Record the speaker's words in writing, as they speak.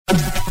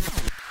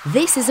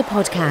This is a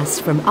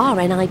podcast from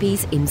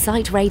RNIB's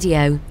Insight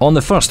Radio. On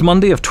the first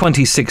Monday of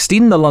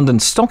 2016, the London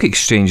Stock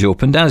Exchange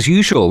opened as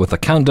usual with a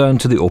countdown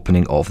to the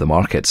opening of the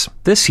markets.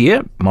 This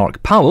year,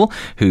 Marc Powell,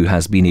 who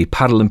has been a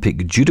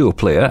Paralympic Judo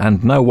player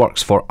and now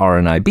works for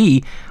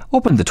RNIB,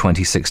 opened the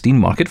 2016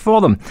 market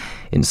for them.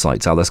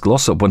 Insight's Alice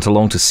Glossop went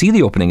along to see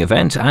the opening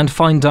event and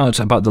find out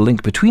about the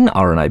link between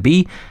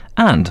RNIB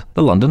and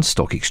the London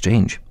Stock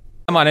Exchange.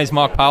 My name is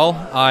Marc Powell.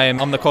 I'm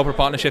on the corporate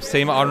partnerships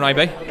team at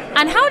RNIB.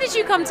 And how did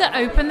you come to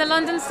open the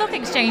London Stock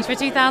Exchange for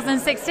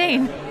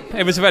 2016?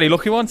 It was a very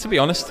lucky one, to be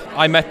honest.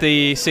 I met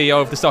the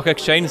CEO of the Stock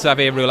Exchange,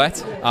 Xavier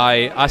Roulette.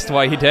 I asked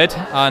why he did,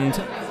 and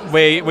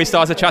we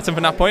started chatting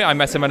from that point. I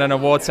met him at an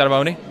award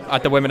ceremony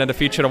at the Women in the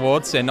Future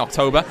Awards in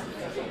October.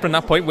 From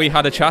that point, we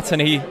had a chat,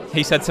 and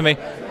he said to me,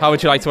 "How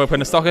would you like to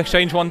open a stock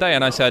exchange one day?"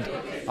 And I said,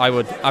 "I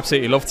would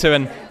absolutely love to."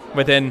 And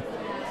within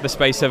the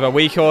space of a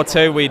week or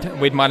two,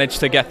 we'd managed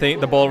to get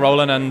the ball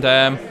rolling, and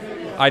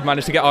I'd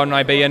managed to get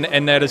RNIB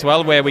in there as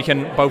well, where we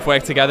can both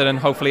work together and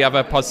hopefully have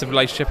a positive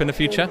relationship in the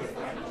future.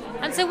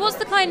 And so what's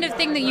the kind of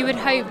thing that you would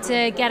hope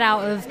to get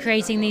out of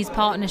creating these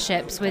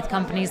partnerships with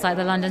companies like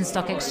the London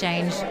Stock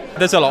Exchange?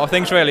 There's a lot of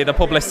things, really. The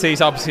publicity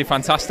is obviously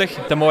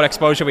fantastic. The more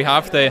exposure we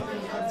have,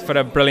 for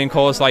a brilliant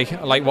cause like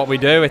what we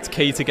do, it's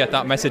key to get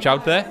that message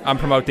out there and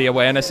promote the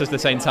awareness at the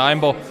same time,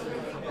 but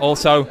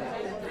also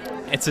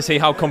it's to see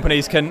how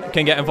companies can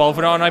get involved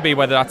with RNIB,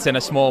 whether that's in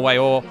a small way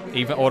or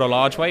a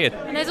large way.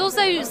 And there's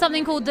also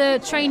something called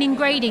the training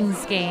grading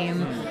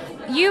scheme.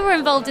 You were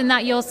involved in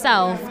that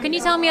yourself. Can you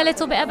tell me a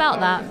little bit about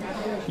that?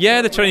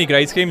 Yeah, the training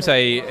grade scheme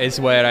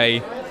is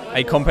where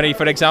a company,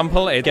 for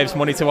example, it gives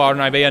money to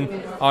RNIB, and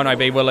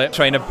RNIB will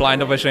train a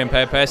blind or visually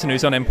impaired person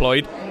who's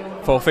unemployed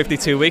for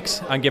 52 weeks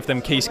and give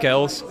them key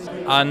skills.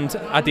 And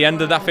at the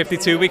end of that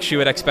 52 weeks, you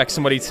would expect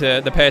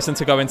the person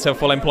to go into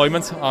full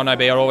employment.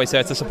 RNIB are always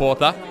there to support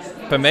that.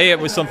 For me, it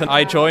was something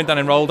I joined and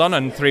enrolled on,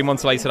 and 3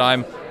 months later,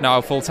 I'm now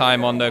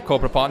full-time on the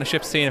corporate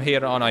partnerships team here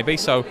at RNIB.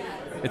 So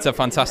it's a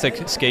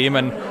fantastic scheme,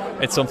 and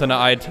it's something that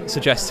I'd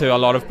suggest to a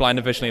lot of blind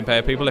and visually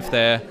impaired people if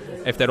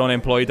they're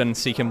unemployed and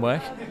seeking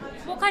work.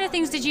 What kind of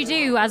things did you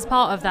do as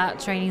part of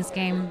that training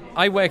scheme?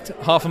 I worked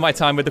half of my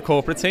time with the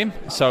corporate team.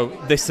 So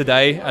this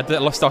today at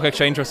the Stock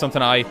Exchange was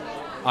something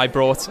I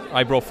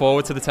brought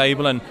forward to the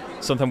table, and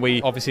something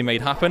we obviously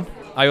made happen.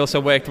 I also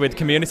worked with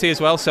community as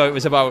well, so it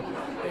was about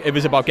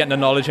getting the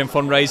knowledge and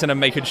fundraising and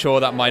making sure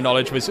that my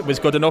knowledge was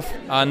good enough.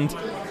 And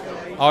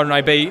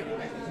RNIB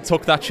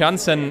took that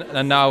chance, and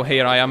now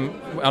here I am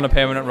on a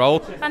permanent role.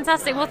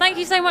 Fantastic. Well, thank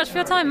you so much for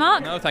your time,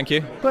 Marc. No, thank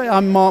you.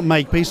 I'm Mark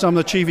Makepeace. I'm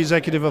the Chief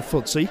Executive of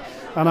FTSE,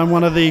 and I'm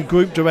one of the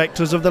Group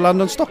Directors of the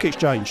London Stock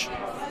Exchange.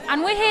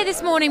 And we're here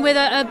this morning with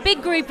a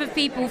big group of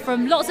people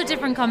from lots of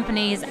different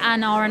companies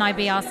and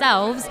RNIB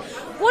ourselves.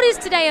 What is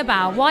today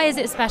about? Why is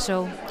it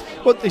special?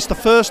 Well, it's the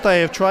first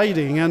day of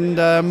trading,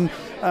 and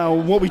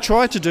what we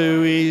try to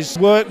do is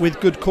work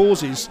with good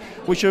causes,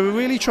 which are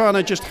really trying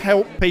to just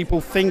help people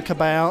think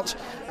about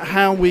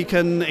how we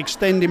can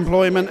extend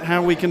employment,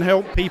 how we can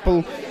help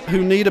people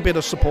who need a bit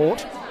of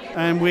support.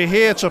 And we're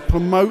here to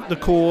promote the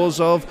cause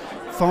of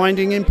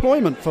finding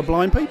employment for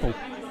blind people.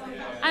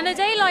 And a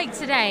day like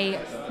today,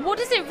 what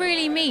does it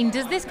really mean?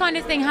 Does this kind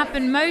of thing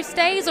happen most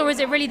days, or is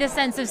it really the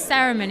sense of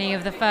ceremony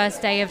of the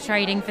first day of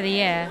trading for the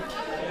year?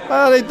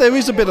 There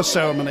is a bit of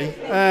ceremony,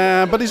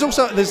 but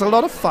there's a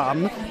lot of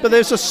fun, but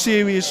there's a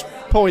serious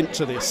point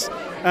to this.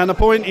 And the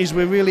point is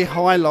we're really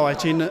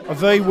highlighting a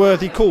very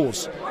worthy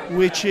cause,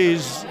 which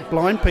is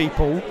blind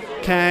people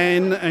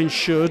can and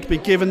should be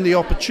given the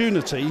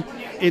opportunity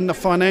in the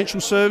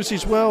financial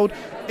services world,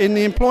 in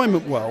the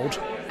employment world.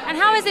 And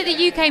how is it that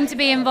you came to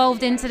be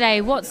involved in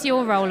today? What's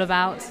your role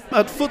about?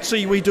 At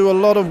FTSE we do a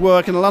lot of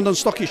work, in the London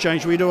Stock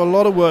Exchange we do a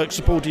lot of work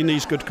supporting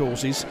these good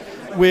causes.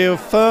 We're a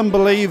firm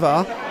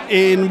believer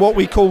in what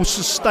we call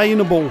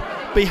sustainable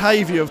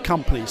behaviour of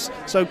companies.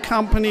 So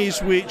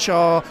companies which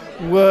are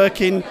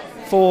working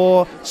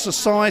for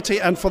society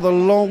and for the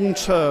long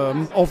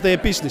term of their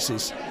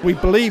businesses. We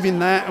believe in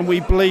that, and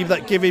we believe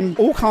that giving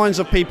all kinds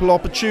of people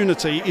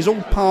opportunity is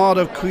all part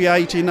of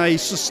creating a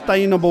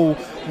sustainable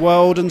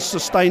world and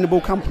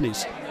sustainable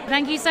companies.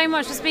 Thank you so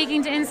much for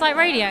speaking to Insight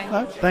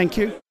Radio. Thank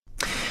you.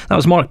 That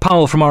was Marc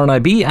Powell from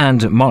RNIB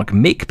and Mark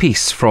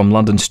Makepeace from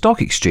London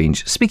Stock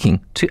Exchange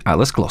speaking to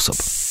Alice Glossop.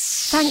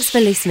 Thanks for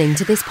listening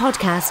to this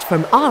podcast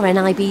from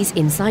RNIB's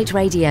Insight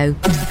Radio.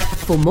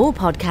 For more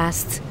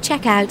podcasts,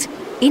 check out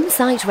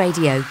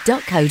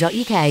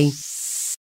insightradio.co.uk.